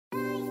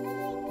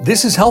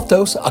This is Health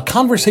Dose, a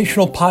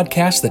conversational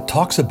podcast that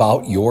talks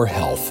about your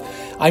health.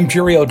 I'm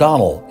Jerry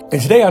O'Donnell,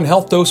 and today on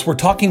Health Dose, we're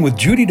talking with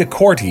Judy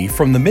DeCourty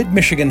from the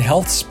Mid-Michigan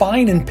Health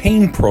Spine and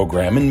Pain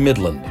Program in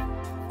Midland.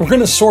 We're going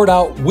to sort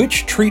out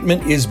which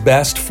treatment is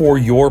best for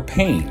your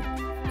pain.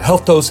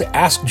 Health Dose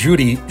asked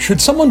Judy, should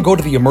someone go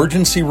to the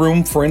emergency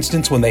room, for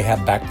instance, when they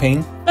have back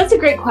pain? That's a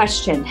great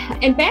question.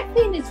 And back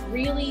pain is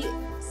really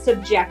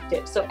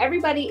subjective. So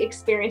everybody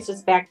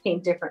experiences back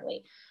pain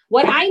differently.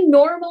 What I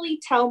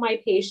normally tell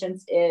my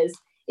patients is,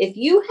 if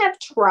you have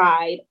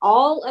tried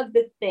all of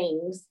the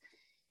things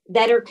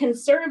that are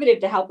conservative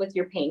to help with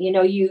your pain,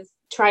 you've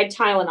tried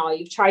Tylenol,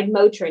 you've tried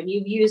Motrin,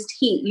 you've used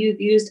heat, you've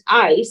used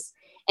ice,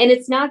 and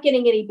it's not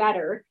getting any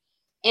better,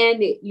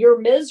 and you're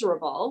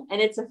miserable,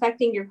 and it's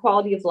affecting your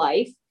quality of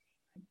life,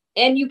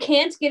 and you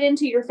can't get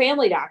into your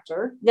family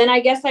doctor, then I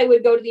guess I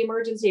would go to the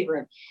emergency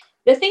room.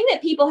 The thing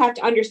that people have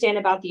to understand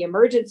about the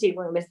emergency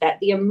room is that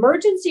the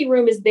emergency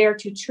room is there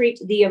to treat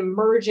the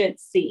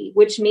emergency,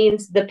 which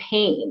means the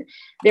pain.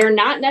 They're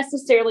not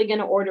necessarily going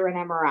to order an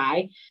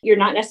MRI. You're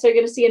not necessarily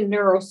going to see a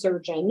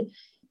neurosurgeon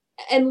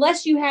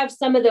unless you have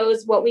some of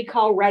those, what we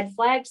call red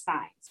flag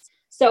signs.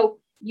 So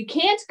you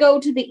can't go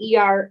to the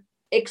ER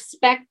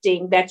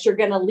expecting that you're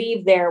going to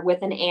leave there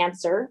with an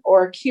answer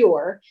or a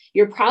cure.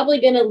 You're probably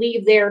going to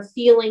leave there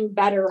feeling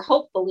better,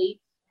 hopefully,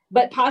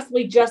 but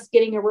possibly just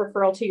getting a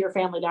referral to your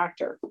family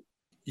doctor.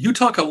 You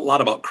talk a lot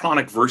about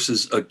chronic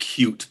versus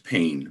acute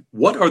pain.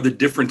 What are the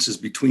differences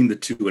between the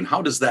two, and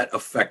how does that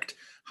affect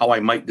how I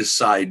might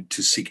decide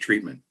to seek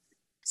treatment?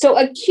 So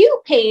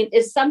acute pain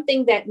is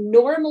something that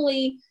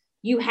normally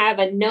you have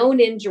a known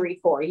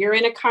injury for. You're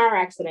in a car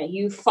accident,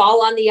 you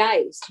fall on the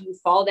ice, you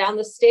fall down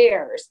the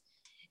stairs,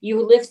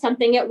 you lift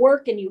something at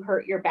work and you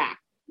hurt your back.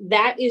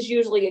 That is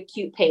usually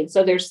acute pain.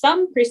 So there's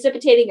some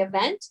precipitating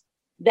event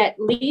that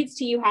leads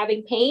to you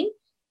having pain.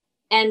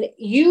 And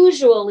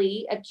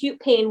usually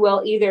acute pain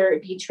will either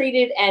be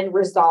treated and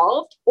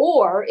resolved,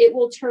 or it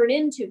will turn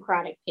into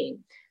chronic pain.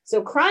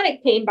 So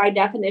chronic pain by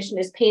definition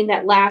is pain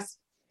that lasts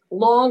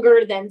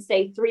longer than,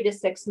 say, 3 to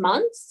 6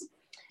 months.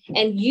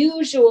 And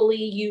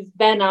usually you've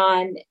been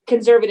on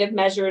conservative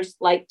measures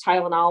like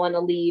Tylenol and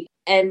Aleve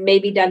and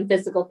maybe done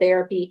physical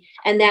therapy,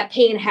 and that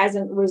pain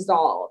hasn't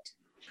resolved.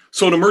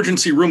 So an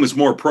emergency room is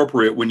more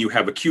appropriate when you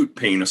have acute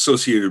pain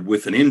associated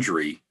with an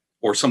injury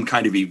or some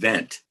kind of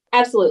event.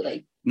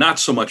 Absolutely. Not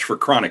so much for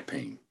chronic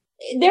pain.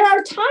 There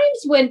are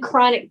times when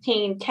chronic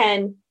pain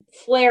can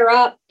flare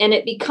up and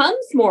it becomes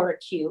more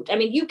acute. I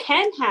mean, you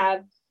can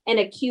have an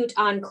acute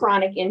on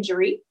chronic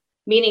injury,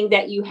 meaning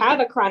that you have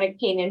a chronic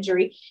pain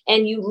injury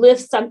and you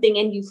lift something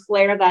and you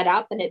flare that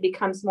up and it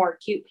becomes more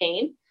acute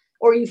pain,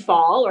 or you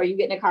fall or you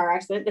get in a car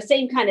accident, the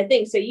same kind of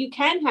thing. So you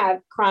can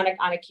have chronic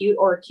on acute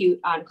or acute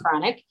on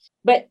chronic.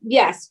 But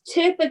yes,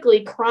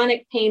 typically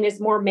chronic pain is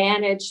more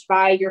managed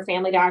by your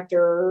family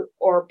doctor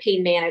or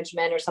pain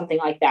management or something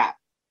like that.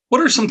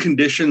 What are some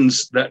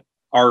conditions that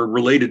are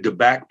related to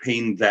back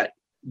pain that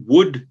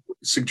would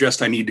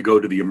suggest I need to go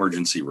to the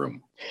emergency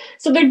room?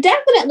 So there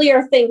definitely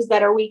are things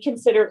that we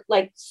consider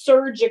like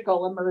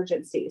surgical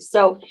emergencies.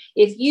 So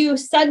if you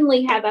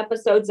suddenly have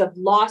episodes of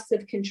loss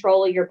of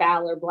control of your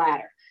bowel or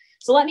bladder.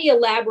 So let me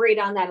elaborate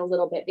on that a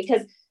little bit,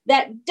 because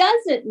that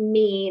doesn't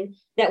mean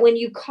that when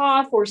you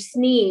cough or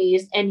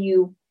sneeze and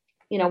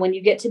when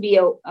you get to be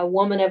a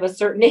woman of a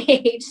certain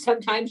age,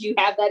 sometimes you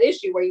have that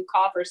issue where you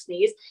cough or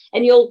sneeze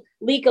and you'll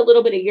leak a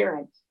little bit of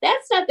urine.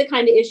 That's not the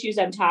kind of issues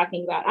I'm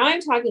talking about. I'm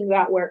talking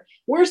about where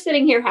we're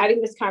sitting here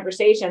having this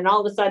conversation and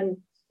all of a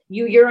sudden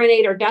you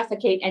urinate or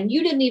defecate and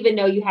you didn't even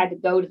know you had to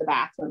go to the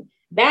bathroom.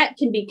 That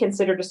can be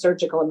considered a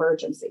surgical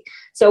emergency.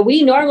 So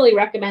we normally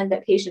recommend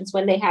that patients,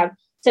 when they have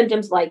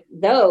symptoms like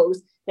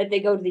those, that they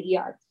go to the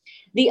ER.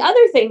 The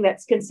other thing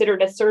that's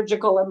considered a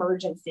surgical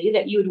emergency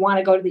that you would want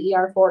to go to the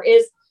ER for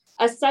is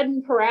a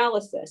sudden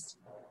paralysis.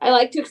 I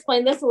like to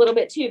explain this a little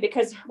bit too,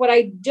 because what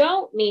I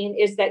don't mean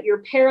is that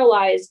you're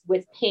paralyzed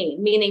with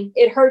pain, meaning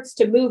it hurts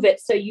to move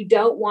it, so you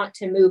don't want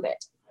to move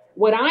it.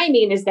 What I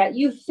mean is that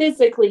you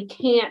physically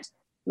can't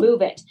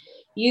move it.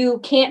 You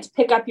can't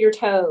pick up your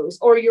toes,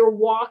 or you're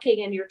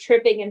walking and you're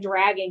tripping and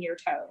dragging your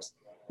toes.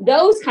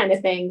 Those kind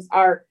of things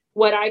are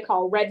what I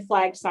call red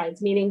flag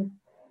signs, meaning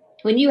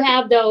when you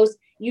have those,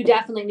 you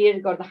definitely need to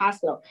go to the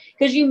hospital,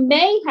 because you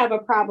may have a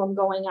problem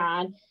going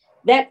on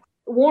that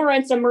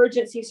warrants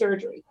emergency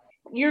surgery.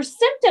 Your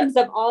symptoms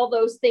of all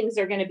those things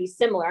are going to be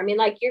similar. I mean,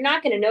 like, you're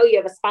not going to know you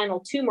have a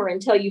spinal tumor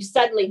until you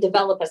suddenly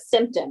develop a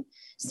symptom.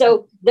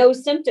 So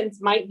those symptoms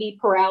might be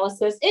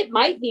paralysis. It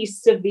might be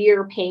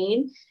severe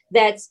pain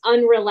that's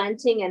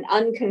unrelenting and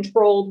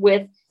uncontrolled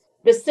with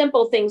the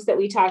simple things that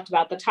we talked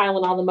about, the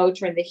Tylenol, the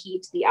Motrin, the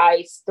heat, the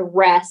ice, the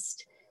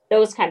rest,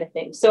 those kind of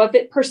things. So if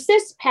it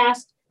persists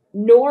past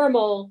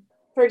normal,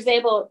 for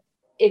example,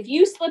 if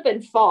you slip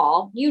and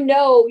fall, you're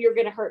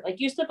going to hurt. Like,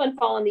 you slip and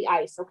fall on the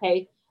ice,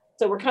 okay?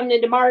 So we're coming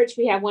into March.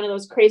 We have one of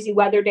those crazy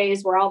weather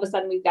days where all of a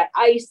sudden we've got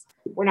ice.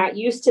 We're not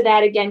used to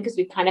that again because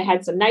we've kind of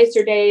had some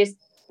nicer days.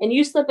 And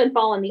you slip and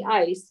fall on the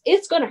ice,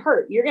 it's going to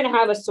hurt. You're going to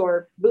have a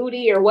sore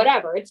booty or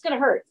whatever. It's going to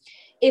hurt.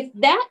 if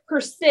that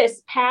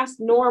persists past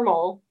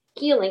normal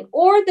healing,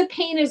 or the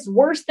pain is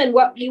worse than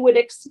what you would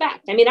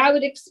expect. I mean, I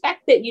would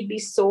expect that you'd be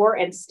sore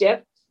and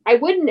stiff. I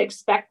wouldn't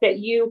expect that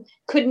you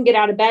couldn't get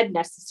out of bed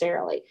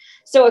necessarily.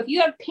 So if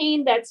you have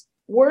pain that's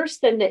worse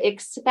than the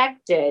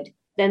expected,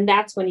 then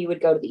that's when you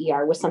would go to the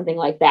ER with something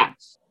like that.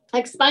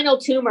 Like spinal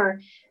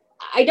tumor,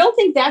 I don't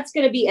think that's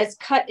going to be as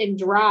cut and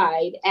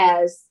dried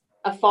as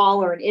a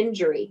fall or an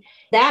injury.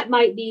 That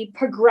might be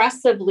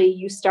progressively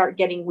you start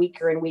getting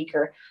weaker and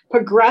weaker.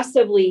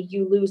 Progressively,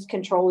 you lose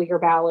control of your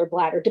bowel or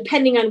bladder,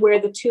 depending on where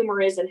the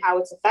tumor is and how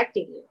it's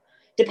affecting you,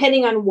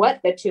 depending on what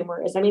the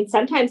tumor is. I mean,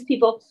 sometimes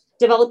people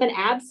develop an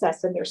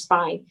abscess in their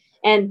spine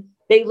and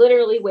they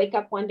literally wake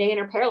up one day and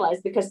are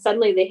paralyzed because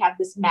suddenly they have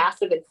this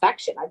massive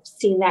infection. I've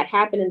seen that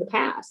happen in the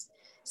past.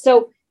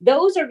 So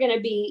those are going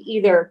to be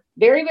either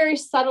very, very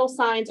subtle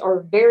signs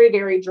or very,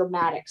 very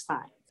dramatic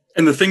signs.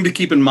 And the thing to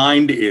keep in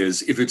mind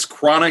is if it's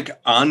chronic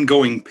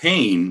ongoing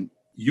pain,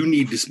 you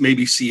need to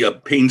maybe see a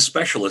pain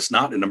specialist,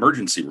 not an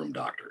emergency room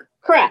doctor.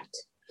 Correct.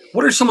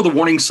 What are some of the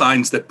warning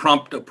signs that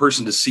prompt a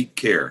person to seek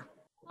care?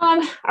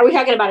 Are we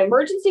talking about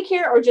emergency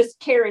care or just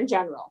care in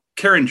general?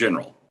 Care in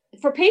general.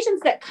 For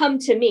patients that come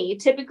to me,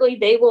 typically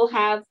they will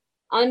have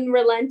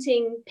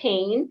unrelenting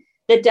pain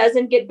that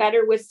doesn't get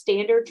better with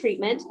standard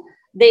treatment.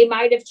 They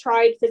might have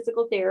tried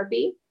physical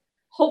therapy.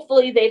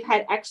 Hopefully they've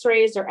had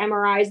x-rays or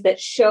MRIs that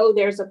show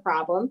there's a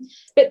problem.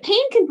 But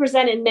pain can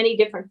present in many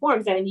different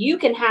forms. I mean, you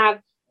can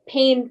have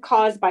pain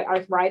caused by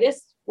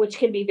arthritis, which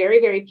can be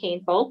very, very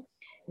painful,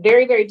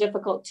 very, very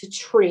difficult to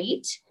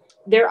treat.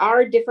 There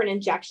are different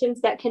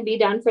injections that can be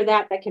done for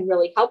that can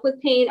really help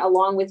with pain,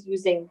 along with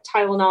using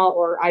Tylenol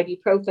or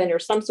ibuprofen or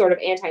some sort of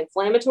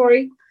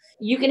anti-inflammatory.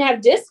 You can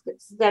have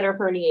discs that are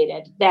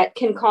herniated that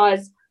can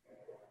cause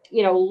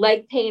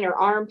leg pain or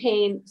arm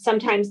pain,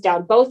 sometimes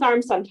down both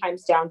arms,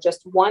 sometimes down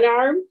just one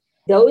arm.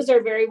 Those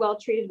are very well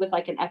treated with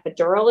like an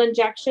epidural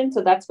injection.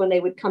 So that's when they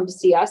would come to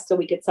see us so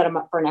we could set them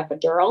up for an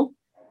epidural.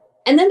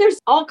 And then there's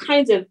all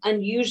kinds of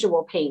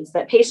unusual pains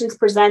that patients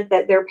present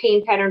that their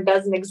pain pattern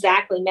doesn't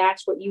exactly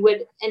match what you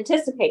would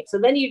anticipate. So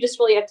then you just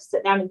really have to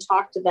sit down and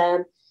talk to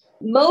them.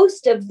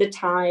 Most of the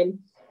time,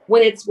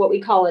 when it's what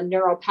we call a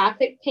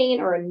neuropathic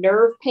pain or a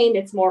nerve pain,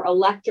 it's more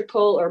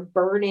electrical or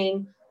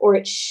burning, or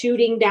it's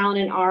shooting down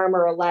an arm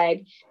or a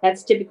leg.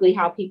 That's typically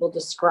how people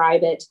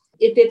describe it.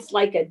 If it's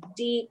like a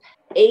deep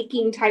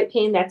aching type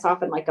pain, that's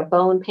often like a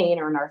bone pain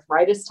or an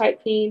arthritis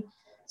type pain.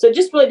 So it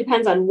just really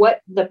depends on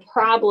what the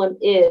problem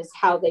is,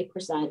 how they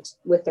present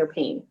with their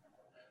pain.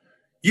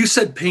 You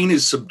said pain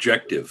is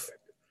subjective.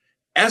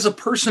 As a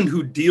person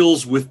who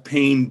deals with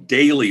pain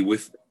daily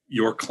with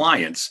your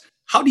clients,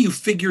 how do you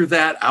figure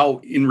that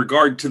out in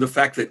regard to the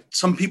fact that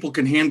some people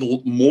can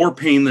handle more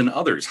pain than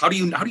others? How do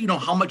you know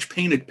how much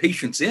pain a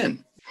patient's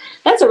in?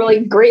 That's a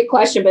really great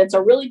question, but it's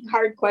a really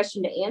hard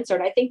question to answer.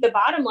 And I think the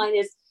bottom line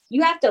is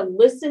you have to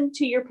listen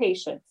to your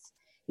patients.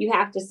 You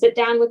have to sit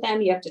down with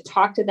them. You have to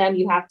talk to them.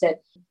 You have to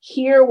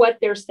hear what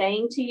they're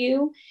saying to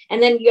you.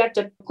 And then you have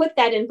to put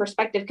that in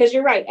perspective, because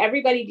you're right.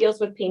 Everybody deals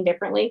with pain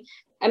differently.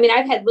 I mean,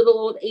 I've had little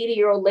old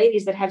 80-year-old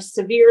ladies that have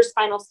severe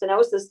spinal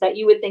stenosis that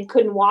you would think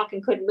couldn't walk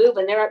and couldn't move,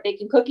 and they're out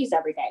baking cookies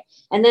every day.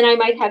 And then I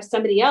might have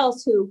somebody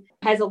else who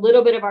has a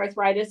little bit of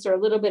arthritis or a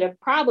little bit of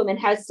problem and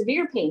has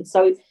severe pain.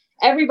 So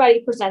everybody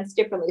presents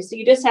differently. So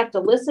you just have to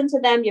listen to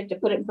them. You have to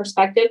put it in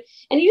perspective,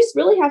 and you just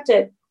really have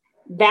to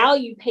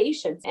value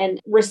patients and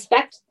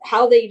respect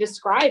how they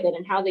describe it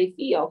and how they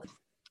feel.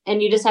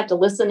 And you just have to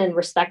listen and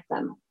respect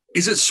them.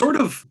 Is it sort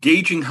of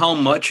gauging how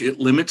much it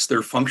limits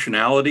their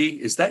functionality?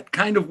 Is that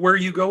kind of where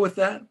you go with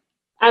that?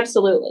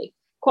 Absolutely.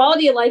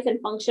 Quality of life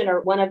and function are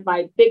one of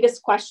my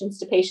biggest questions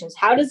to patients.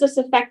 How does this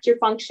affect your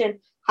function?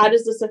 How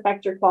does this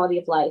affect your quality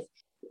of life?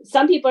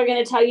 Some people are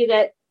going to tell you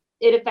that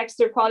it affects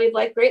their quality of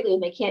life greatly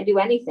and they can't do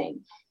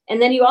anything.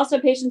 And then you also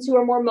have patients who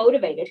are more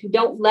motivated, who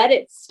don't let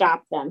it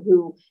stop them,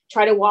 who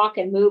try to walk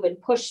and move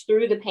and push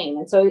through the pain.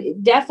 And so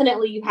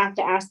definitely you have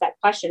to ask that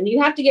question.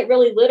 You have to get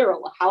really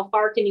literal. How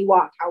far can you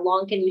walk? How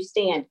long can you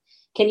stand?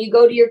 Can you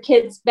go to your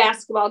kid's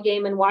basketball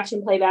game and watch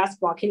them play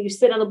basketball? Can you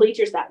sit on the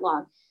bleachers that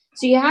long?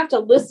 So you have to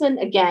listen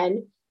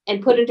again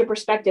and put into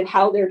perspective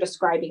how they're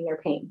describing their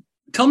pain.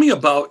 Tell me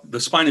about the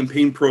Spine and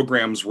Pain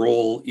Program's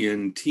role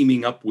in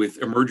teaming up with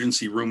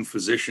emergency room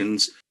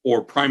physicians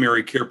or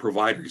primary care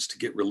providers to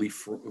get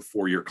relief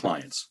for your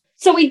clients.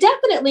 So we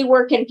definitely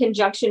work in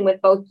conjunction with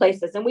both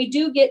places, and we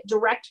do get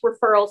direct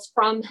referrals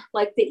from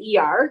like the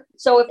ER.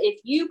 So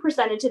if you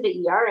presented to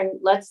the ER and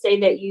let's say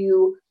that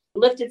you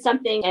lifted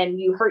something and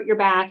you hurt your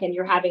back and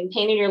you're having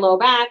pain in your low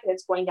back and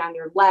it's going down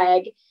your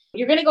leg,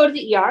 you're going to go to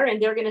the ER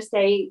and they're going to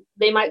say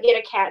they might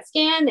get a CAT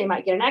scan, they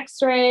might get an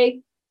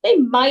X-ray, they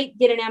might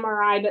get an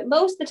MRI, but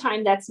most of the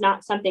time that's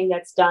not something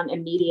that's done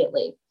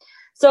immediately.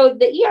 So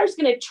the ER is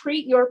going to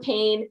treat your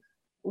pain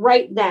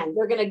right then.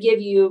 They're going to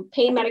give you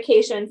pain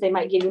medications. They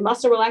might give you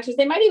muscle relaxers.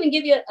 They might even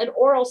give you an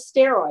oral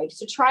steroid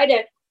to try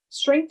to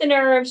shrink the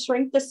nerves,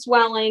 shrink the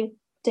swelling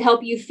to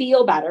help you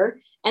feel better.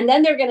 And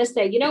then they're going to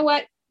say, you know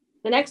what?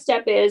 The next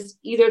step is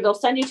either they'll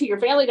send you to your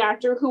family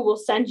doctor who will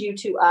send you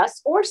to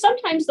us, or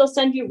sometimes they'll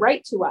send you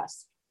right to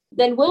us.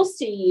 then we'll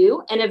see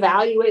you and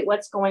evaluate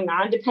what's going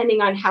on,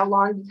 depending on how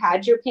long you've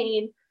had your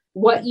pain,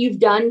 what you've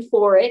done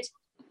for it.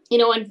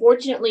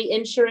 Unfortunately,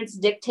 insurance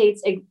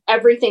dictates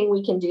everything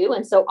we can do.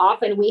 And so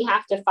often we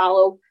have to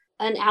follow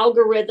an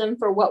algorithm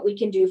for what we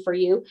can do for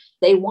you.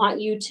 They want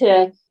you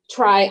to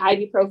try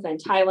ibuprofen,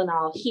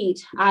 Tylenol,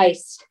 heat,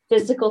 ice,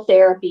 physical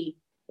therapy.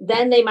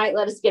 Then they might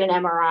let us get an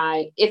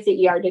MRI if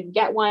the ER didn't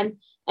get one.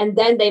 And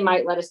then they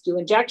might let us do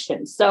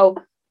injections. So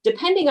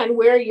depending on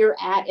where you're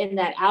at in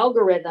that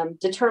algorithm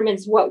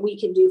determines what we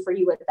can do for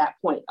you at that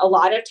point. A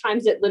lot of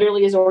times it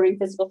literally is ordering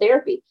physical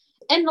therapy.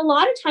 And a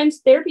lot of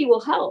times therapy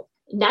will help.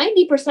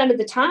 90% of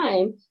the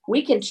time,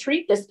 we can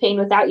treat this pain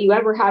without you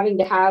ever having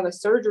to have a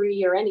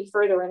surgery or any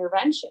further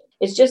intervention.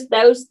 It's just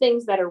those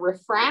things that are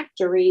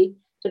refractory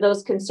to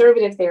those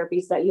conservative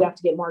therapies that you have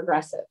to get more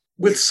aggressive.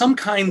 With some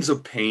kinds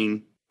of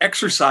pain,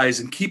 exercise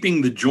and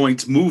keeping the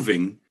joints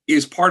moving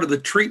is part of the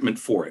treatment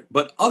for it.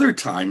 But other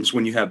times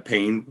when you have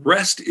pain,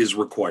 rest is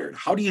required.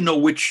 How do you know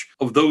which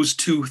of those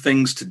two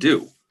things to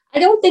do? I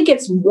don't think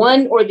it's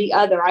one or the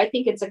other. I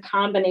think it's a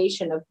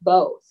combination of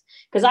both.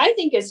 Because I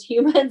think as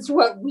humans,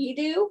 what we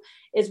do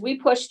is we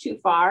push too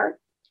far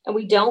and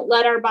we don't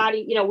let our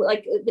body,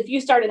 like if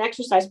you start an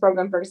exercise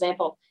program, for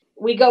example,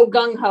 we go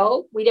gung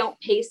ho, we don't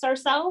pace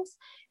ourselves.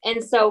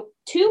 And so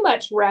too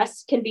much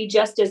rest can be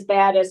just as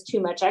bad as too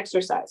much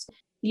exercise.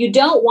 You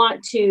don't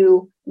want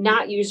to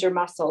not use your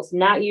muscles,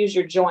 not use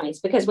your joints,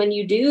 because when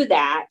you do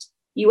that,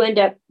 you end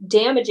up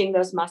damaging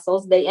those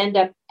muscles. They end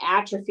up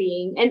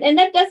atrophying. And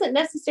that doesn't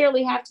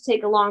necessarily have to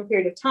take a long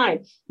period of time.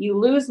 You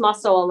lose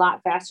muscle a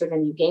lot faster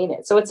than you gain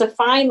it. So it's a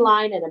fine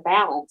line and a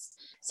balance.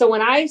 So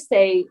when I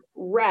say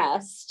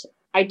rest,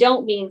 I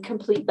don't mean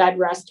complete bed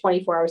rest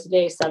 24 hours a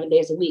day, 7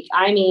 days a week.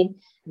 I mean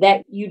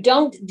that you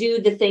don't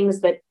do the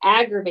things that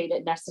aggravate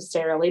it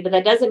necessarily, but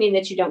that doesn't mean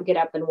that you don't get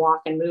up and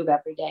walk and move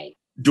every day.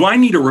 Do I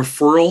need a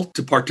referral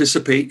to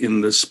participate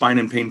in the spine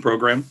and pain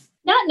program?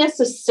 Not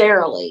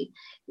necessarily.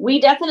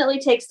 We definitely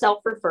take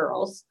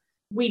self-referrals.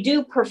 We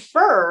do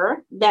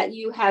prefer that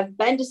you have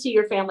been to see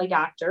your family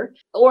doctor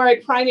or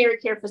a primary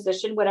care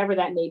physician, whatever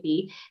that may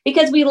be,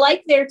 because we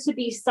like there to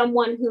be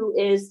someone who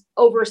is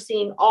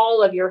overseeing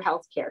all of your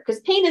healthcare, because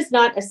pain is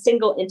not a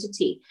single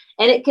entity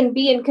and it can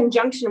be in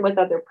conjunction with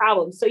other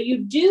problems. So you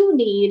do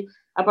need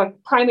a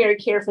primary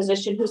care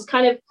physician who's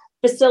kind of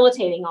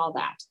facilitating all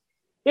that.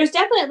 There's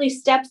definitely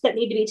steps that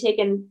need to be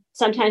taken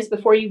sometimes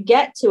before you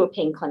get to a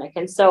pain clinic.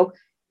 And so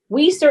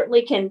we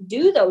certainly can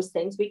do those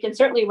things. We can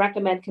certainly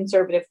recommend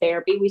conservative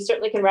therapy. We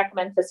certainly can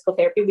recommend physical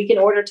therapy. We can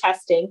order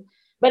testing.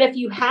 But if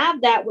you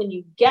have that when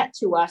you get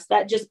to us,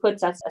 that just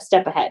puts us a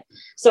step ahead.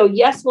 So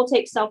yes, we'll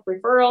take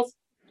self-referrals,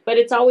 but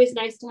it's always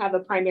nice to have a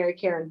primary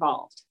care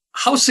involved.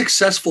 How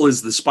successful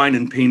is the spine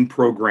and pain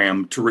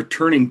program to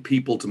returning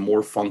people to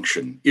more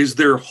function? Is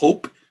there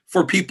hope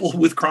for people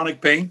with chronic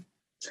pain?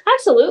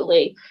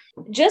 Absolutely.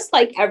 Just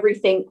like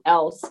everything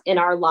else in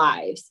our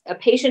lives, a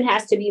patient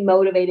has to be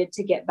motivated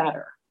to get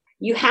better.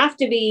 You have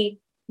to be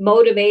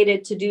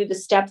motivated to do the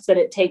steps that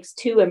it takes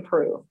to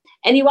improve.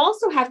 And you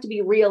also have to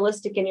be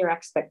realistic in your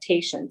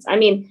expectations. I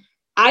mean,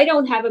 I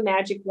don't have a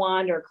magic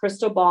wand or a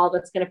crystal ball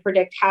that's going to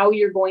predict how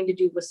you're going to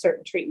do with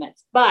certain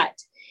treatments.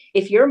 But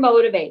if you're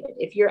motivated,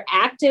 if you're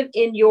active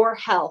in your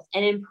health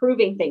and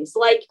improving things,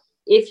 like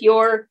if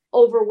you're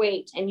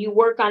overweight and you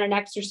work on an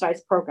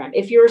exercise program,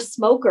 if you're a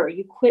smoker,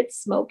 you quit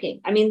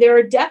smoking. I mean, there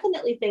are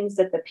definitely things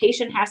that the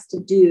patient has to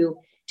do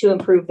to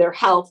improve their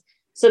health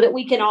so that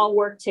we can all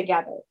work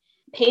together.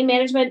 Pain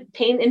management,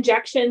 pain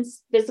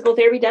injections, physical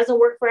therapy doesn't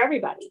work for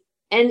everybody.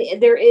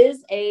 And there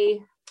is a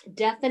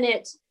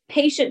definite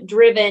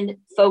patient-driven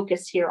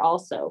focus here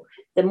also.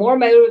 The more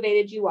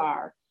motivated you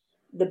are,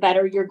 the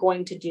better you're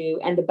going to do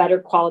and the better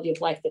quality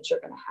of life that you're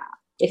going to have.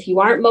 If you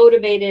aren't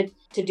motivated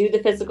to do the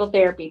physical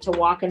therapy, to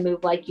walk and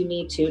move like you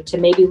need to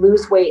maybe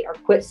lose weight or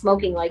quit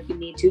smoking like you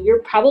need to, you're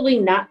probably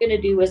not going to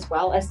do as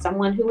well as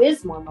someone who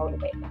is more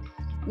motivated.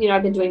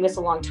 I've been doing this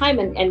a long time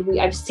and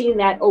I've seen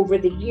that over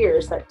the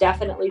years that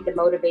definitely the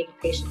motivated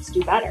patients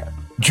do better.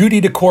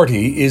 Judy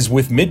DeCourty is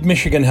with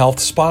Mid-Michigan Health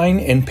Spine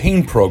and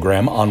Pain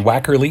Program on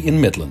Wackerly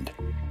in Midland.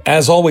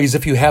 As always,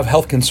 if you have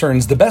health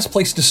concerns, the best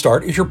place to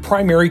start is your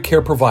primary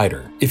care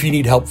provider. If you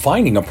need help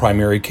finding a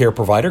primary care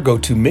provider, go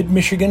to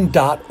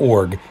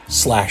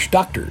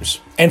midmichigan.org/doctors.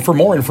 And for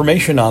more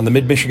information on the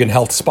Mid-Michigan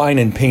Health Spine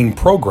and Pain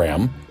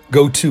Program,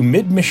 go to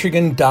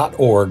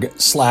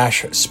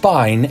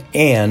midmichigan.org/spine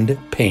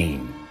and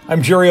pain.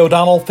 I'm Jerry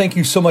O'Donnell. Thank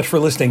you so much for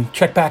listening.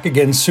 Check back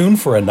again soon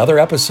for another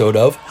episode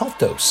of Health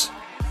Dose.